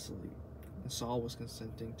fell asleep, and Saul was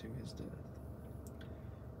consenting to his death.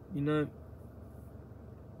 You know,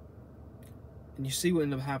 and you see what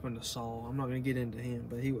ended up happening to Saul. I'm not going to get into him,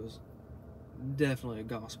 but he was definitely a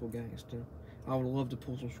gospel gangster. I would love to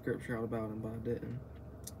pull some scripture out about him, but I didn't.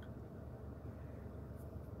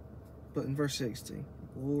 But in verse 60,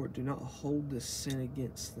 Lord, do not hold this sin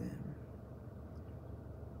against them.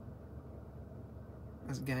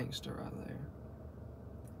 That's gangster right there.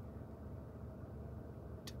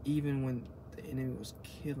 Even when the enemy was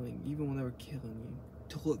killing, even when they were killing you,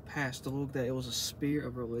 to look past, to look that it was a spirit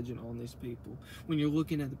of religion on these people. When you're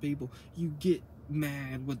looking at the people, you get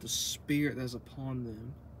mad with the spirit that's upon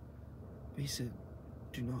them. But he said,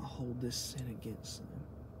 do not hold this sin against them.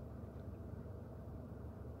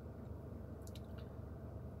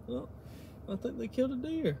 Well, I think they killed a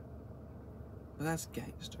deer. But that's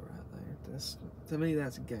gangster right there. To me,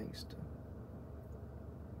 that's gangster.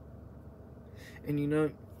 And you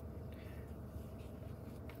know,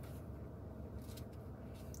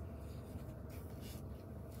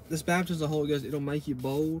 this baptism of the Holy Ghost, it'll make you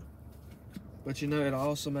bold, but you know, it'll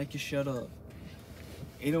also make you shut up.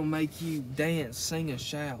 It'll make you dance, sing, and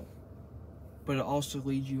shout, but it'll also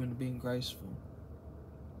lead you into being graceful.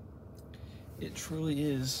 It truly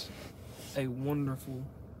is a wonderful,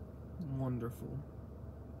 wonderful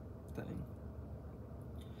thing.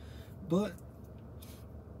 But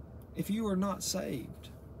if you are not saved,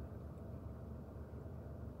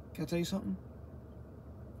 can I tell you something?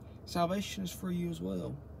 Salvation is for you as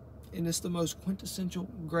well. And it's the most quintessential,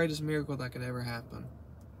 greatest miracle that could ever happen.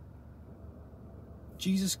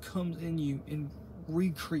 Jesus comes in you and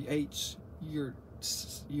recreates your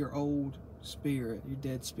old spirit, your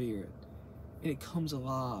dead spirit. And it comes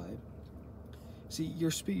alive. See,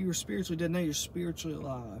 you're spiritually dead, now you're spiritually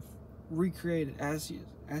alive. Recreated as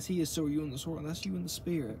he is, so are you in this world. And that's you in the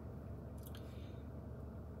spirit.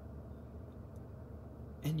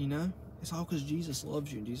 And you know, it's all because Jesus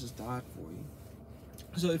loves you and Jesus died for you.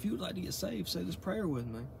 So if you would like to get saved, say this prayer with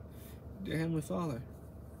me. Dear Heavenly Father,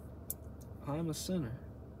 I am a sinner.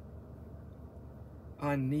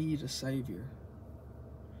 I need a Savior.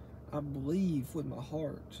 I believe with my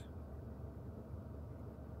heart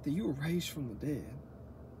that you were raised from the dead.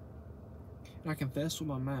 And I confess with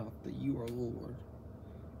my mouth that you are Lord.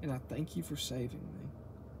 and I thank you for saving me.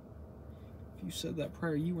 If you said that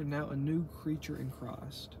prayer, you are now a new creature in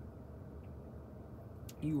Christ.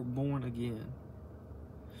 You were born again.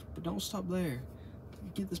 But don't stop there.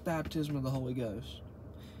 Get this baptism of the Holy Ghost.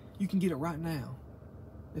 You can get it right now.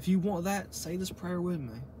 If you want that, say this prayer with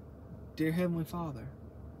me. Dear Heavenly Father,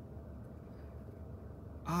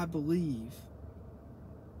 I believe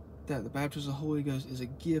that the baptism of the Holy Ghost is a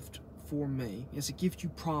gift for me. It's a gift you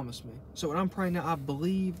promised me. So when I'm praying now, I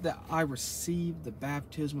believe that I received the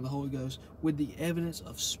baptism of the Holy Ghost with the evidence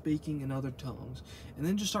of speaking in other tongues. And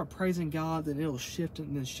then just start praising God, then it'll shift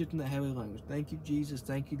and then shift in that heavenly language. Thank you, Jesus.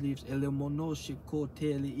 Thank you, Jesus.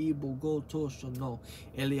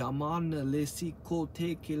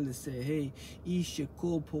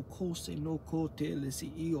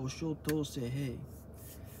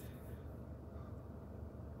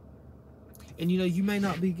 And you know, you may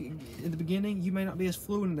not be, in the beginning, you may not be as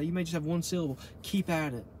fluent in that. You may just have one syllable. Keep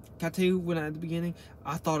at it. Can I tell you, when at the beginning,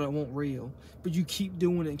 I thought it wasn't real. But you keep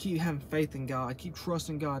doing it, keep having faith in God, keep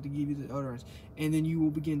trusting God to give you the utterance. And then you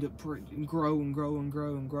will begin to grow and grow and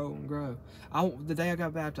grow and grow and grow. The day I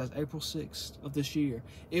got baptized, April 6th of this year,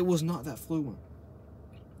 it was not that fluent.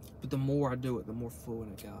 But the more I do it, the more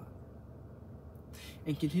fluent it got.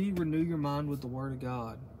 And continue to renew your mind with the Word of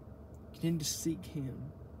God. Continue to seek Him.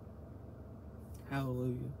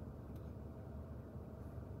 Hallelujah.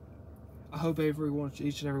 I hope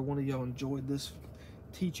each and every one of y'all enjoyed this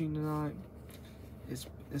teaching tonight.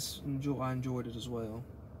 I enjoyed it as well.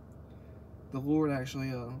 The Lord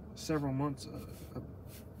actually, several months,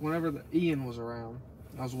 whenever Ian was around,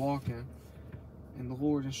 I was walking, and the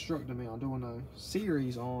Lord instructed me on doing a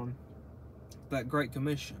series on that Great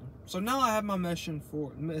Commission. So now I have my message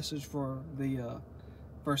for the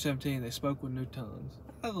verse 17. They spoke with new tongues.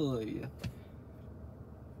 Hallelujah.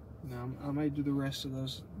 Now, I may do the rest of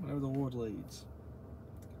those whenever the Lord leads.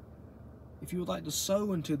 If you would like to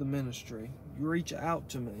sow into the ministry, you reach out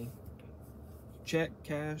to me. Check,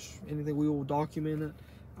 cash, anything, we will document it.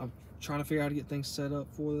 I'm trying to figure out how to get things set up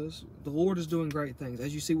for this. The Lord is doing great things.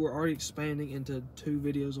 As you see, we're already expanding into 2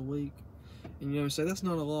 videos a week. And you know, say that's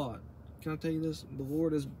not a lot. Can I tell you this? The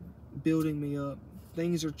Lord is building me up.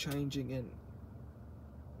 Things are changing, and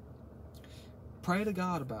pray to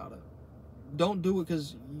God about it. Don't do it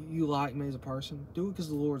because you like me as a person. Do it because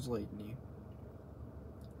the Lord's leading you.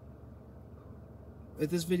 If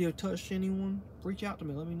this video touched anyone, reach out to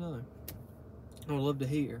me. Let me know. I would love to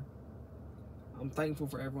hear. I'm thankful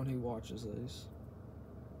for everyone who watches these.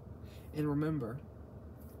 And remember,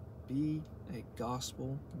 be a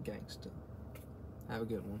gospel gangsta. Have a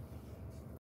good one.